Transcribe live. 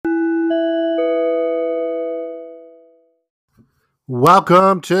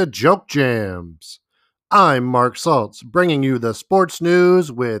Welcome to Joke Jams. I'm Mark Saltz, bringing you the sports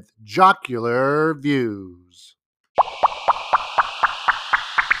news with jocular views.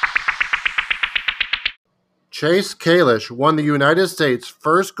 Chase Kalish won the United States'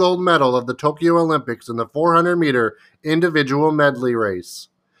 first gold medal of the Tokyo Olympics in the 400-meter individual medley race.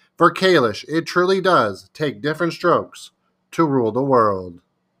 For Kalish, it truly does take different strokes to rule the world.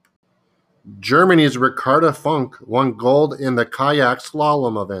 Germany's Ricarda Funk won gold in the kayak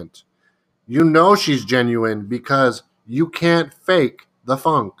slalom event. You know she's genuine because you can't fake the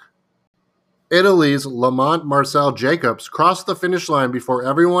funk. Italy's Lamont Marcel Jacobs crossed the finish line before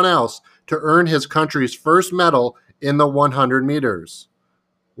everyone else to earn his country's first medal in the 100 meters.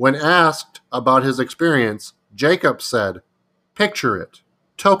 When asked about his experience, Jacobs said, "Picture it,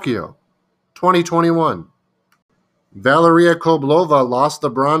 Tokyo, 2021. Valeria Koblova lost the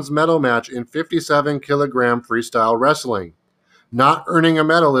bronze medal match in 57-kilogram freestyle wrestling. Not earning a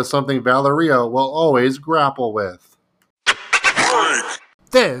medal is something Valeria will always grapple with."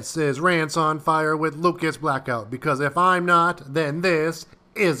 This is Rants on Fire with Lucas Blackout, because if I'm not, then this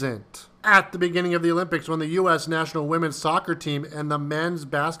isn't. At the beginning of the Olympics, when the U.S. national women's soccer team and the men's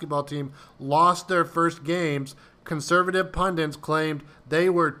basketball team lost their first games, conservative pundits claimed they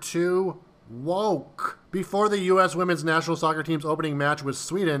were too woke. Before the U.S. women's national soccer team's opening match with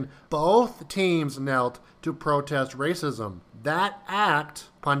Sweden, both teams knelt to protest racism. That act,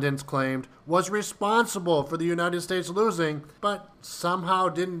 pundits claimed, was responsible for the United States losing, but somehow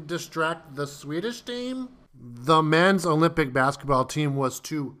didn't distract the Swedish team? The men's Olympic basketball team was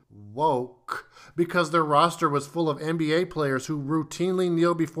too woke because their roster was full of NBA players who routinely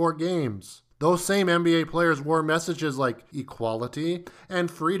kneel before games. Those same NBA players wore messages like equality and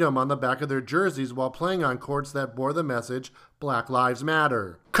freedom on the back of their jerseys while playing on courts that bore the message Black Lives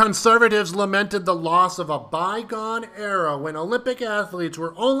Matter. Conservatives lamented the loss of a bygone era when Olympic athletes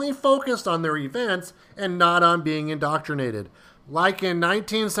were only focused on their events and not on being indoctrinated. Like in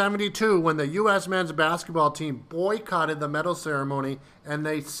 1972 when the U.S. men's basketball team boycotted the medal ceremony, and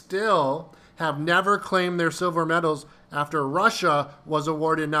they still have never claimed their silver medals after Russia was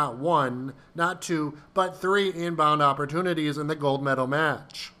awarded not one, not two, but 3 inbound opportunities in the gold medal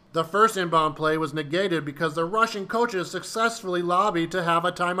match. The first inbound play was negated because the Russian coaches successfully lobbied to have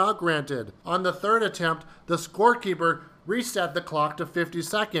a timeout granted. On the third attempt, the scorekeeper reset the clock to 50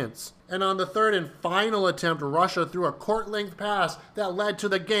 seconds. And on the third and final attempt, Russia threw a court-length pass that led to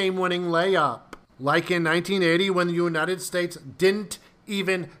the game-winning layup. Like in 1980 when the United States didn't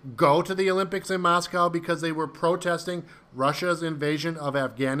even go to the Olympics in Moscow because they were protesting Russia's invasion of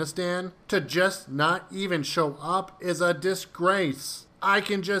Afghanistan, to just not even show up is a disgrace. I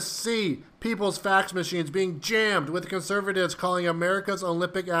can just see people's fax machines being jammed with conservatives calling America's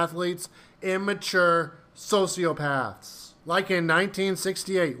Olympic athletes immature sociopaths. Like in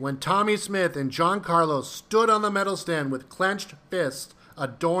 1968 when Tommy Smith and John Carlos stood on the medal stand with clenched fists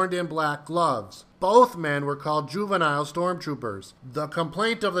adorned in black gloves. Both men were called juvenile stormtroopers. The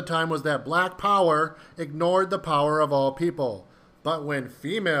complaint of the time was that black power ignored the power of all people. But when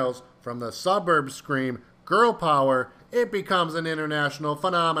females from the suburbs scream girl power, it becomes an international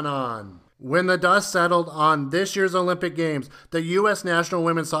phenomenon. When the dust settled on this year's Olympic Games, the U.S. national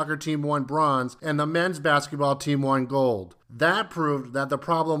women's soccer team won bronze and the men's basketball team won gold. That proved that the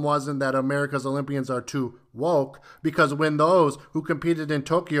problem wasn't that America's Olympians are too woke, because when those who competed in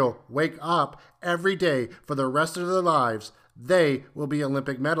Tokyo wake up every day for the rest of their lives, they will be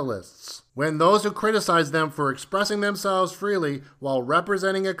Olympic medalists. When those who criticize them for expressing themselves freely while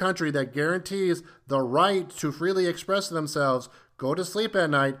representing a country that guarantees the right to freely express themselves go to sleep at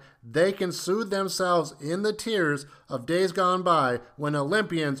night, they can soothe themselves in the tears of days gone by when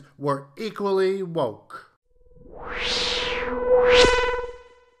Olympians were equally woke.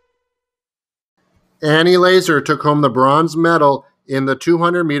 Annie Laser took home the bronze medal in the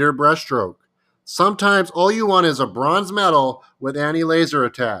 200-meter breaststroke. Sometimes all you want is a bronze medal with Annie Laser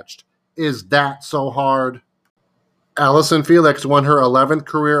attached. Is that so hard? Allison Felix won her 11th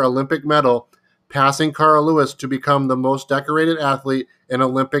career Olympic medal, passing Carl Lewis to become the most decorated athlete in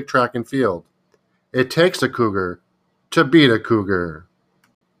Olympic track and field. It takes a cougar to beat a cougar.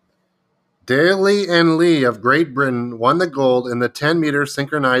 Daly and Lee of Great Britain won the gold in the 10-meter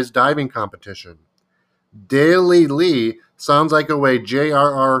synchronized diving competition. Daly Lee sounds like a way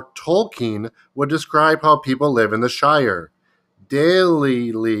J.R.R. Tolkien would describe how people live in the Shire.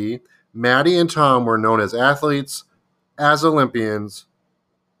 Daly Lee, Maddie, and Tom were known as athletes, as Olympians,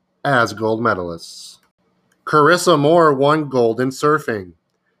 as gold medalists. Carissa Moore won gold in surfing.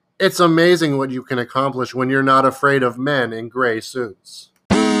 It's amazing what you can accomplish when you're not afraid of men in gray suits.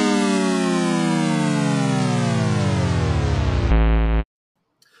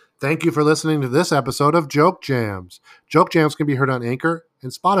 Thank you for listening to this episode of Joke Jams. Joke Jams can be heard on Anchor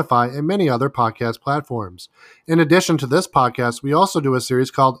and Spotify and many other podcast platforms. In addition to this podcast, we also do a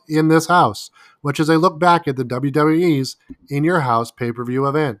series called In This House, which is a look back at the WWE's In Your House pay-per-view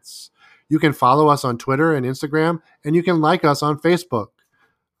events. You can follow us on Twitter and Instagram, and you can like us on Facebook.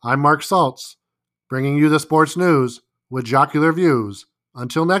 I'm Mark Saltz, bringing you the sports news with jocular views.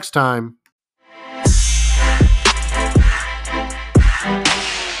 Until next time.